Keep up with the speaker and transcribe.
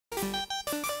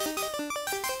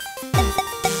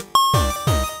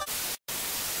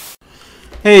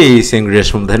Hey, Singrish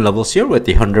from 10 Levels here with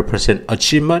the 100%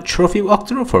 Achievement Trophy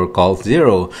walkthrough for Golf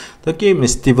Zero. The game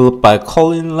is developed by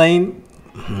Colin Lane,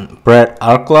 Brett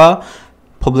Arkla,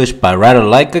 published by Rather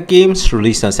Like Games,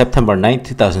 released on September 9,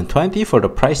 2020 for the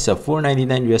price of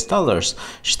 $4.99 US.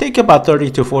 Should take about 30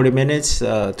 to 40 minutes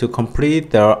to complete.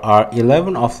 There are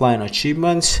 11 offline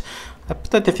achievements. I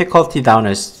put the difficulty down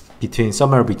as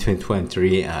somewhere between 2 and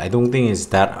 3. I don't think it's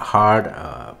that hard.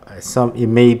 It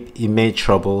may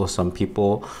trouble some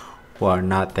people who are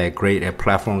not that great at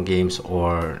platform games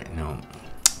or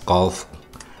golf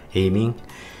aiming.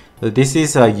 So this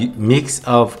is a mix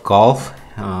of golf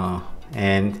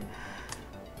and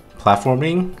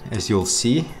platforming, as you'll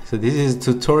see. So this is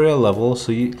tutorial level,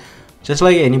 so you just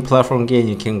like any platform game,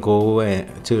 you can go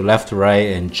to left to right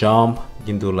and jump. You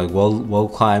can do like wall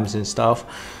climbs and stuff.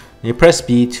 You press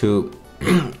B to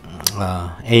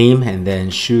aim and then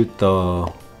shoot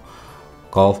the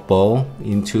golf ball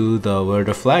into where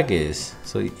the flag is.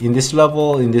 So in this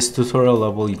tutorial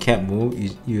level, you can't move.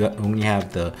 You only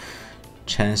have the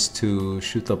chance to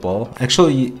shoot the ball.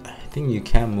 Actually, I think you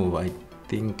can move. I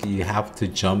think you have to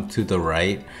jump to the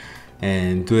right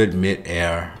and do it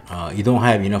mid-air. You don't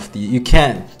have enough. You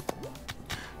can't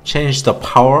change the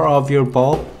power of your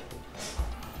ball.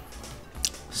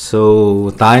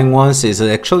 So dying once is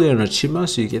actually an achievement,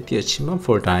 so you get the achievement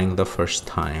for dying the first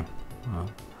time.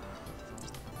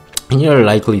 And you're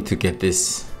likely to get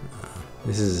this.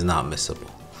 This is not missable.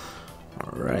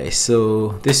 Alright, so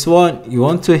this one, you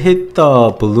want to hit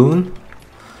the balloon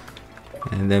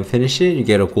and then finish it. You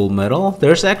get a gold medal.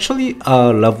 There's actually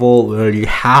a level where you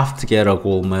have to get a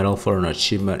gold medal for an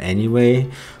achievement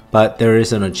anyway, but there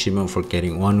is an achievement for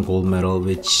getting 1 gold medal,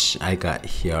 which I got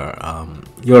here.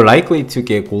 You're likely to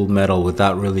get gold medal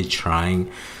without really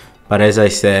trying, but as I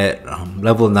said,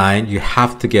 level 9, you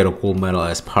have to get a gold medal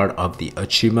as part of the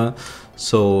achievement.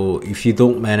 So if you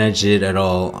don't manage it at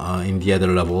all in the other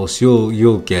levels,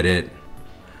 you'll get it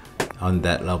on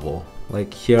that level.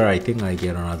 Like here, I think I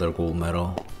get another gold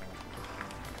medal.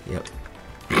 Yep.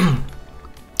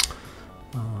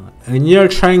 When you're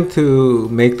trying to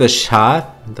make the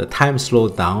shot, the time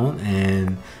slows down,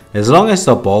 and as long as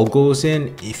the ball goes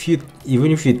in,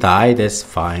 even if you die, that's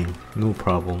fine, no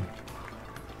problem.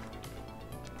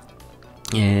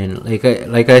 And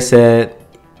like I said,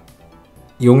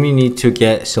 you only need to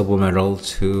get silver medal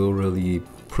to really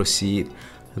proceed.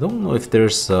 I don't know if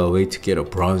there's a way to get a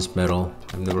bronze medal.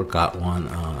 I've never got one.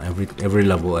 Every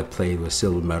level I played was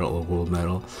silver medal or gold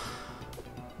medal.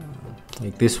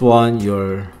 Like this one,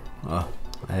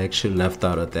 I actually left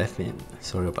out a death hint.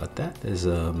 Sorry about that. There's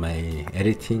my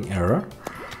editing error.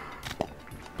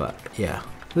 But yeah,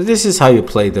 so this is how you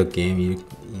play the game.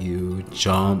 You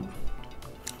jump,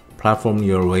 platform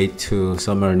your way to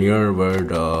somewhere near where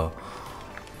the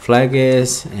flag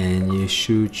is, and you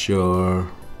shoot your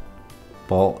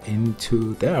ball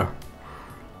into there.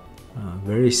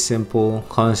 Very simple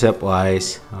concept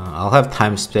wise. I'll have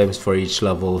timestamps for each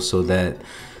level so that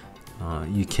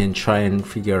you can try and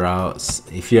figure out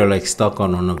if you're like stuck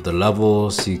on one of the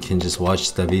levels. You can just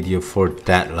watch the video for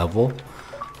that level.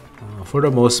 For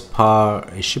the most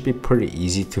part, it should be pretty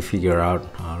easy to figure out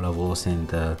levels, and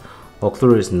the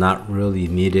walkthrough is not really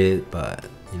needed, but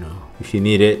if you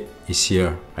need it, it's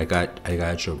here. I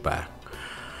got your back.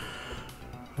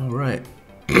 All right.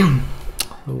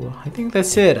 So I think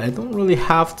that's it. I don't really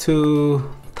have to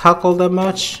tackle that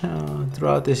much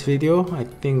throughout this video. I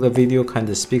think the video kind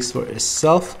of speaks for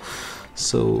itself.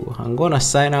 So I'm gonna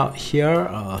sign out here.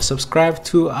 Subscribe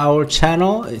to our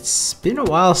channel. It's been a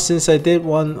while since I did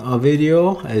one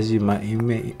video, as you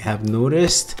may have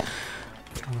noticed.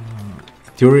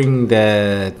 During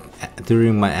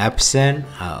my absence,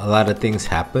 a lot of things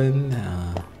happened.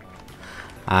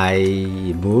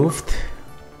 I moved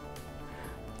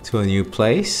to a new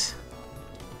place.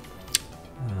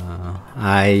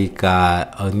 I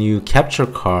got a new capture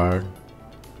card.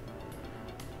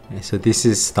 So this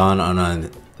is done on a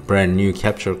brand new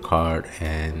capture card,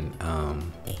 and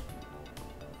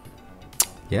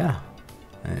yeah.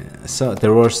 So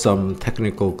there were some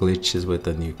technical glitches with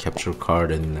the new capture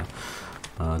card, and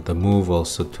the move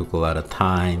also took a lot of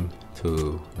time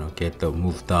to get the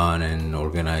move done and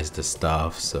organize the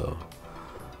stuff. So,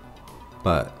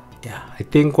 but yeah, I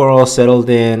think we're all settled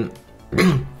in.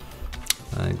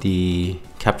 The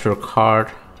capture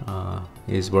card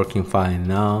is working fine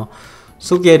now.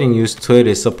 Still getting used to it.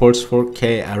 It supports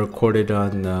 4K. I recorded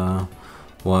on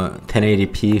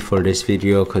 1080p for this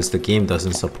video because the game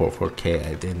doesn't support 4K.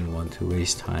 I didn't want to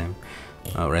waste time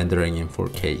rendering in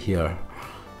 4K here.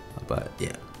 But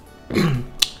yeah.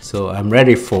 So I'm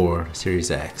ready for Series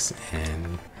X,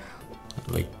 and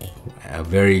like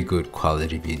very good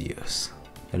quality videos.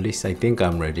 At least I think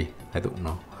I'm ready. I don't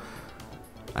know.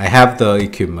 I have the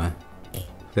equipment.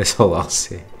 That's all I'll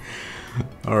say.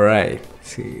 Alright,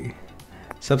 see.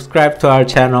 Subscribe to our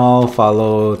channel,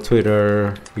 follow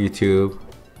Twitter, YouTube,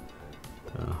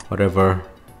 whatever.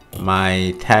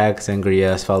 My tags and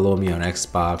Grias, follow me on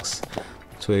Xbox,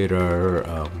 Twitter,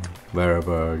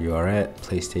 wherever you are at,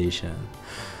 PlayStation.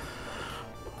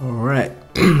 Alright.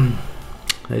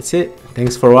 That's it.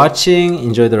 Thanks for watching.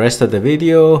 Enjoy the rest of the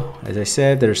video. As I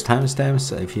said, there's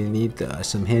timestamps if you need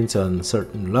some hints on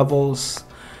certain levels.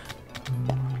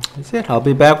 That's it. I'll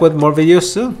be back with more videos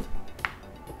soon.